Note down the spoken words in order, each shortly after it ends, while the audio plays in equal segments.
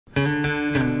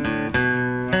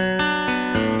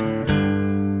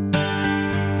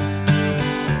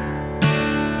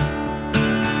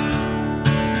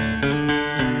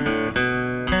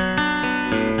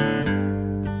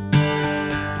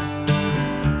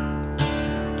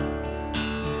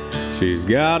She's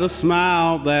got a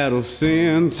smile that'll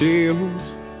send chills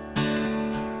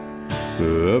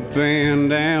up and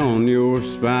down your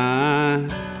spine,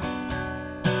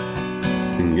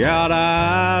 and got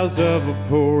eyes of a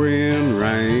pouring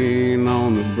rain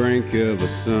on the brink of a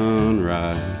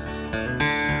sunrise.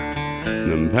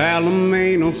 And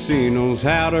Palomino, she knows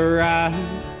how to ride,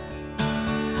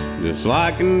 just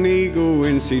like an eagle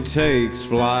when she takes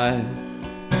flight,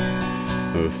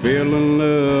 feeling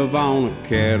love on a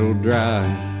cattle drive.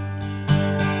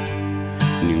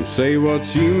 And you can say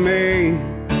what you may,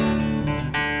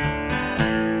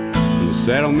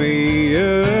 saddle me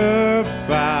up,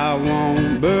 I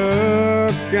won't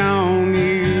buck on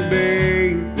you,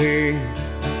 baby.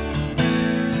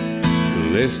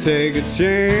 Let's take a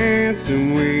chance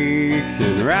and we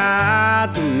can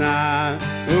ride the night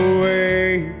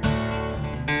away.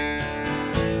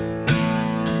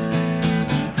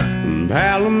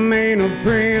 Palomino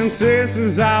princess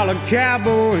is all a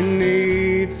cowboy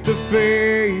needs to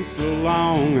face a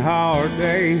long, hard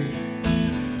day.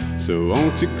 So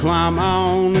won't you climb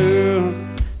on up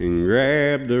and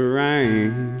grab the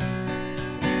rein?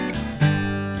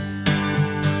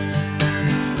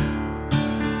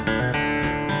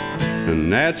 A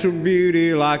natural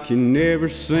beauty like you never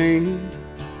seen,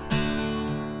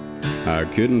 I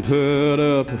couldn't put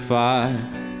up a fight.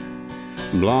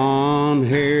 Blonde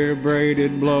hair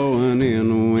braided blowing in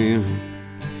the wind,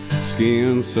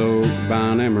 skin soaked by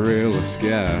an Amarillo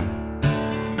sky.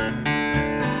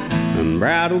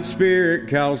 Unbridled spirit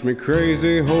calls me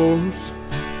crazy horse,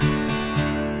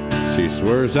 she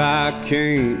swears I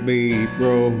can't be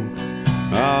broke.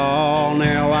 Oh,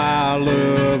 now I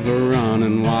love her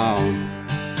running wild,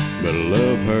 but I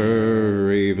love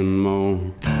her even more.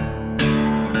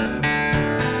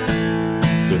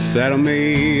 So saddle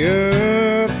me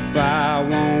up, I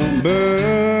won't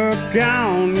buck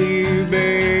on you,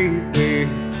 baby.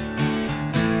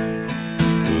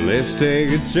 So let's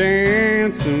take a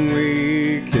chance and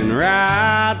we can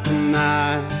ride the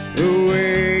night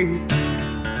away.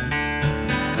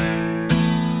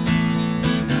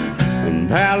 And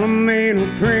Palomino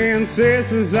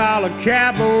princess is all a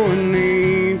cowboy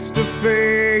needs to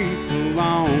face a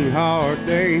long, hard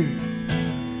day.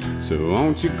 So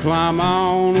won't you climb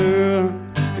on up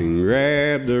and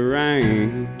grab the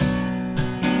rein?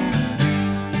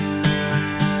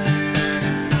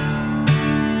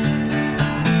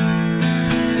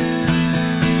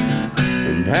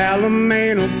 And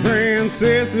Palomino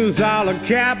princess is all a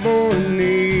cowboy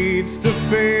needs to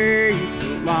face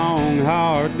a long,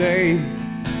 hard day.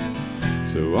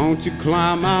 So won't you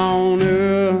climb on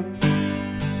up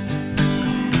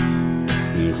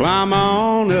and climb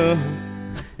on up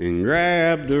and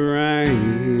grab the rein.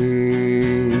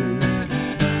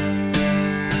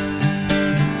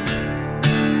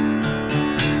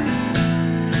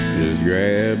 Just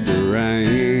grab the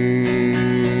rein.